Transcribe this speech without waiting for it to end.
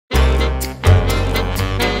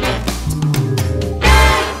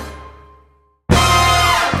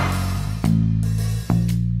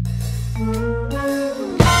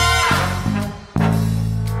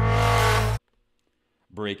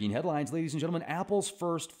Breaking headlines, ladies and gentlemen. Apple's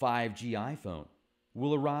first 5G iPhone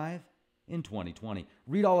will arrive in 2020.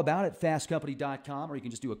 Read all about it, fastcompany.com, or you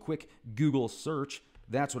can just do a quick Google search.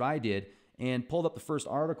 That's what I did, and pulled up the first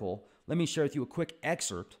article. Let me share with you a quick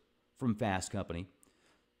excerpt from Fast Company.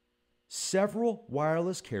 Several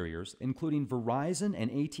wireless carriers, including Verizon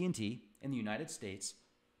and AT&T in the United States,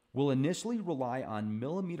 will initially rely on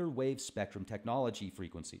millimeter wave spectrum technology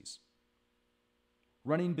frequencies,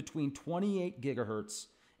 running between 28 gigahertz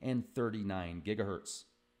and 39 gigahertz.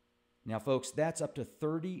 Now, folks, that's up to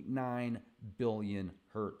 39 billion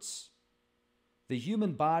hertz. The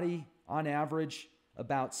human body, on average,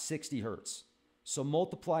 about 60 hertz. So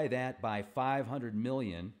multiply that by 500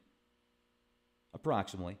 million,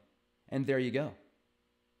 approximately, and there you go.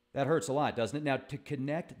 That hurts a lot, doesn't it? Now, to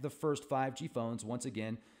connect the first 5G phones, once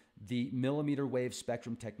again, the millimeter wave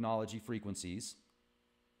spectrum technology frequencies,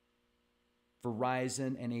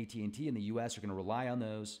 Verizon and AT&T in the US are going to rely on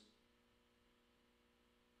those.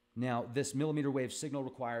 Now, this millimeter wave signal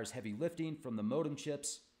requires heavy lifting from the modem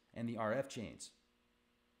chips and the RF chains.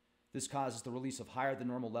 This causes the release of higher than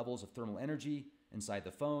normal levels of thermal energy inside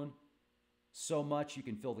the phone, so much you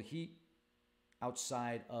can feel the heat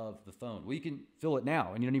outside of the phone. Well, you can feel it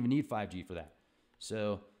now, and you don't even need 5G for that.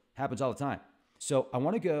 So, happens all the time. So, I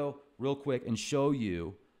want to go real quick and show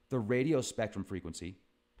you the radio spectrum frequency.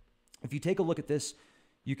 If you take a look at this,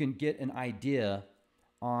 you can get an idea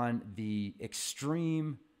on the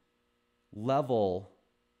extreme level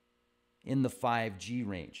in the 5G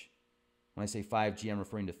range. When I say 5G, I'm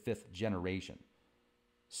referring to fifth generation.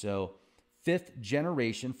 So, fifth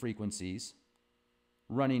generation frequencies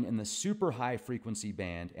running in the super high frequency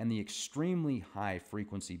band and the extremely high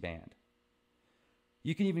frequency band.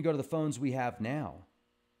 You can even go to the phones we have now.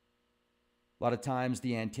 A lot of times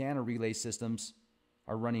the antenna relay systems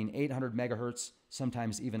are running 800 megahertz,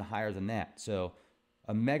 sometimes even higher than that. So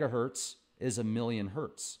a megahertz is a million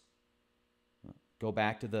hertz. Go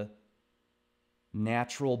back to the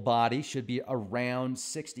natural body, should be around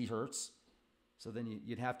 60 hertz. So then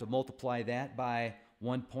you'd have to multiply that by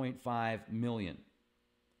 1.5 million.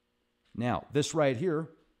 Now, this right here,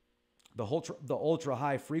 the ultra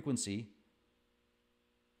high frequency,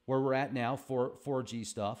 where we're at now for 4G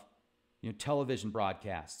stuff, television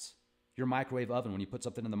broadcasts, your microwave oven when you put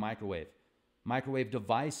something in the microwave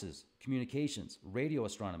devices, communications, radio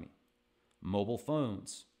astronomy, mobile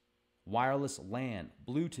phones, wireless LAN,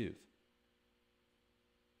 Bluetooth.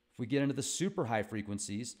 If we get into the super high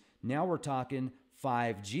frequencies, now we're talking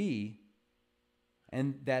 5G,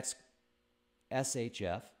 and that's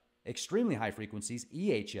SHF, extremely high frequencies,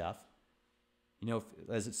 EHF,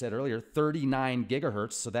 as it said earlier, 39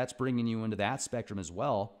 gigahertz, so that's bringing you into that spectrum as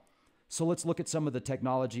well. So let's look at some of the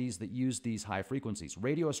technologies that use these high frequencies.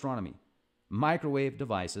 Radio astronomy, microwave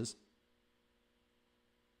devices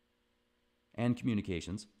and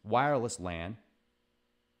communications, wireless LAN,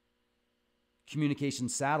 communication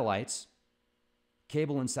satellites,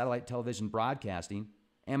 cable and satellite television broadcasting,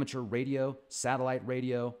 amateur radio, satellite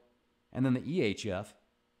radio, and then the EHF,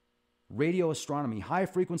 radio astronomy, high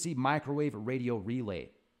frequency microwave radio relay,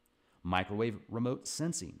 microwave remote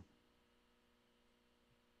sensing,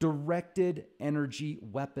 directed energy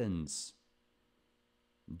weapons.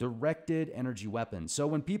 Directed energy weapons. So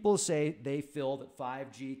when people say they feel that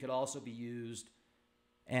 5G could also be used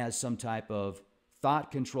as some type of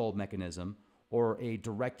thought control mechanism or a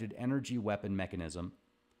directed energy weapon mechanism,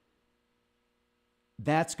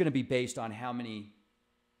 that's going to be based on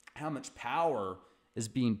how much power is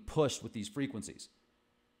being pushed with these frequencies.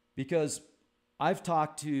 Because I've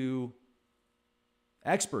talked to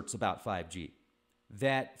experts about 5G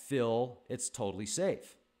that feel it's totally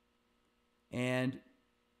safe. And,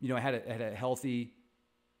 I had a healthy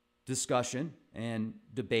discussion and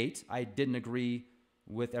debate. I didn't agree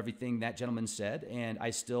with everything that gentleman said, and I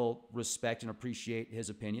still respect and appreciate his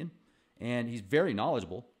opinion. And he's very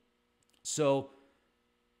knowledgeable. So,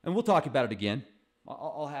 and we'll talk about it again.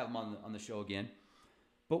 I'll have him on the show again.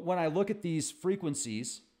 But when I look at these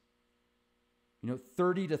frequencies,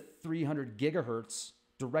 30 to 300 gigahertz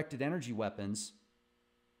directed energy weapons,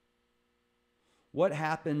 what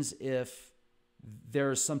happens if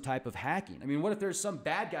there's some type of hacking? I mean, what if there's some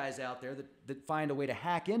bad guys out there that find a way to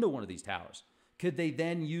hack into one of these towers? Could they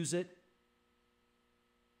then use it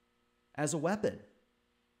as a weapon?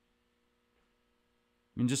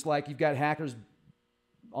 I mean, just like you've got hackers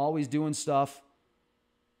always doing stuff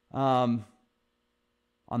on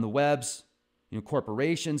the webs,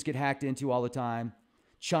 corporations get hacked into all the time.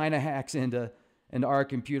 China hacks into our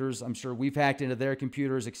computers. I'm sure we've hacked into their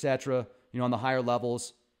computers, etc., on the higher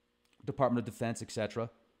levels, Department of Defense, etc.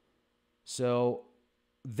 So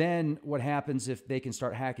then what happens if they can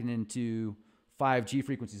start hacking into 5G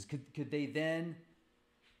frequencies? Could they then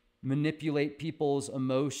manipulate people's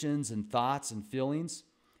emotions and thoughts and feelings?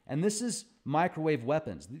 And this is microwave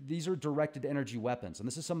weapons. These are directed energy weapons. And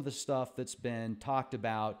this is some of the stuff that's been talked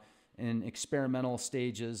about in experimental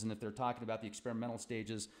stages. And if they're talking about the experimental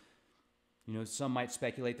stages, you know, some might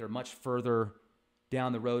speculate they're much further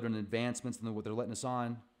down the road in advancements than what they're letting us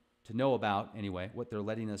on to know about anyway, what they're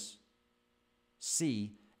letting us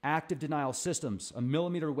see. Active denial systems, a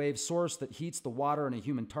millimeter wave source that heats the water in a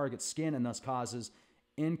human target's skin and thus causes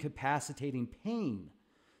incapacitating pain.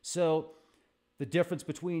 So the difference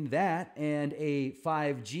between that and a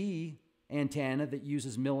 5G antenna that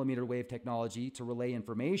uses millimeter wave technology to relay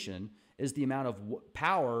information is the amount of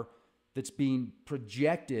power that's being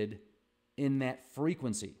projected in that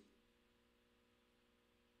frequency.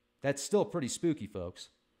 That's still pretty spooky, folks.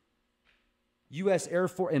 U.S. Air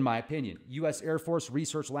Force, in my opinion, U.S. Air Force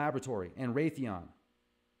Research Laboratory and Raytheon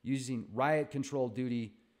using riot control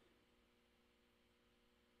duty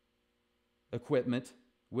equipment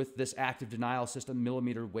with this active denial system,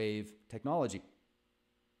 millimeter wave technology.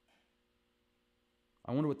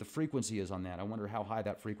 I wonder what the frequency is on that. I wonder how high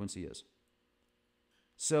that frequency is.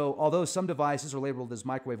 So although some devices are labeled as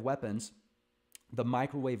microwave weapons, the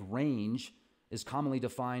microwave range is commonly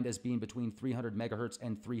defined as being between 300 megahertz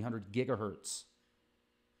and 300 gigahertz,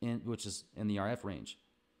 which is in the RF range.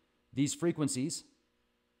 These frequencies,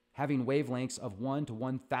 having wavelengths of 1 to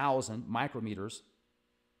 1,000 micrometers,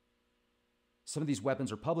 some of these weapons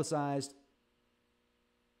are publicized.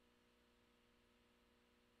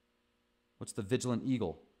 What's the Vigilant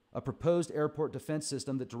Eagle? A proposed airport defense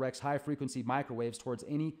system that directs high-frequency microwaves towards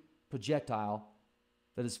any projectile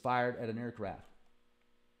that is fired at an aircraft.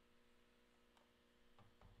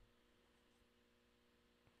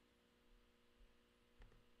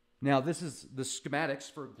 Now, this is the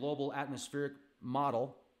schematics for a global atmospheric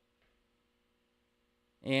model.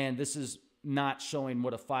 And this is not showing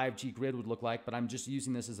what a 5G grid would look like, but I'm just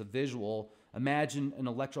using this as a visual. Imagine an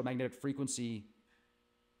electromagnetic frequency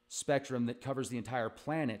spectrum that covers the entire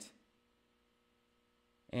planet.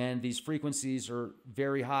 And these frequencies are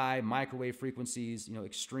very high, microwave frequencies, you know,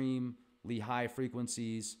 extremely high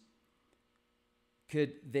frequencies.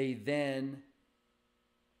 Could they then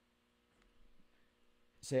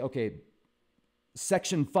say, okay,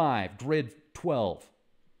 section 5, grid 12,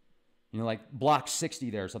 you know, like block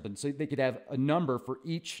 60 there or something. So they could have a number for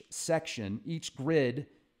each section. Each grid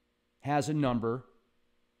has a number,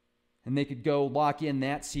 and they could go lock in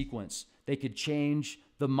that sequence. They could change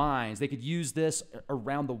the mines. They could use this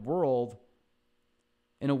around the world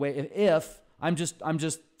in a way. If I'm just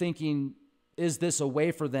thinking, is this a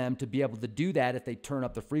way for them to be able to do that if they turn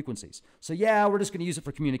up the frequencies? So yeah, we're just going to use it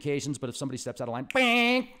for communications, but if somebody steps out of line,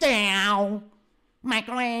 bang, down,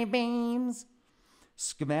 microwave beams.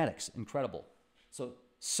 Schematics, incredible. So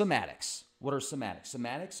somatics, what are somatics?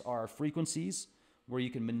 Somatics are frequencies where you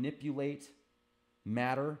can manipulate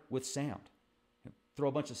matter with sound. Throw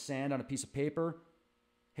a bunch of sand on a piece of paper,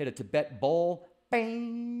 hit a Tibet bowl,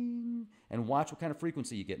 bang, and watch what kind of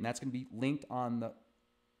frequency you get. And that's going to be linked on the,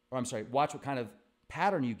 or I'm sorry, watch what kind of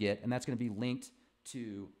pattern you get, and that's going to be linked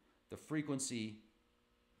to the frequency,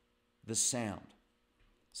 the sound.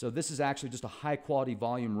 So this is actually just a high-quality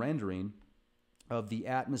volume rendering of the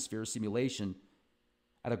atmosphere simulation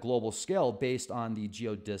at a global scale based on the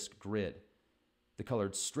geodesic grid. The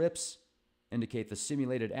colored strips indicate the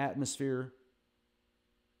simulated atmosphere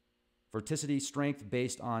vorticity strength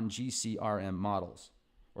based on GCRM models,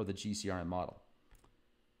 or the GCRM model.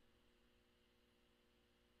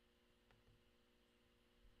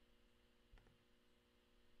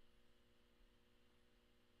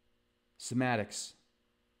 Somatics,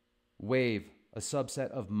 wave, a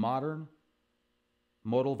subset of modern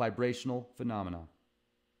modal vibrational phenomena.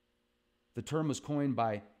 The term was coined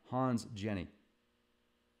by Hans Jenny.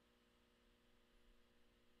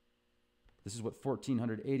 This is what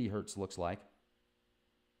 1480 hertz looks like.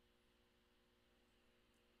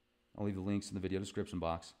 I'll leave the links in the video description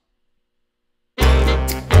box.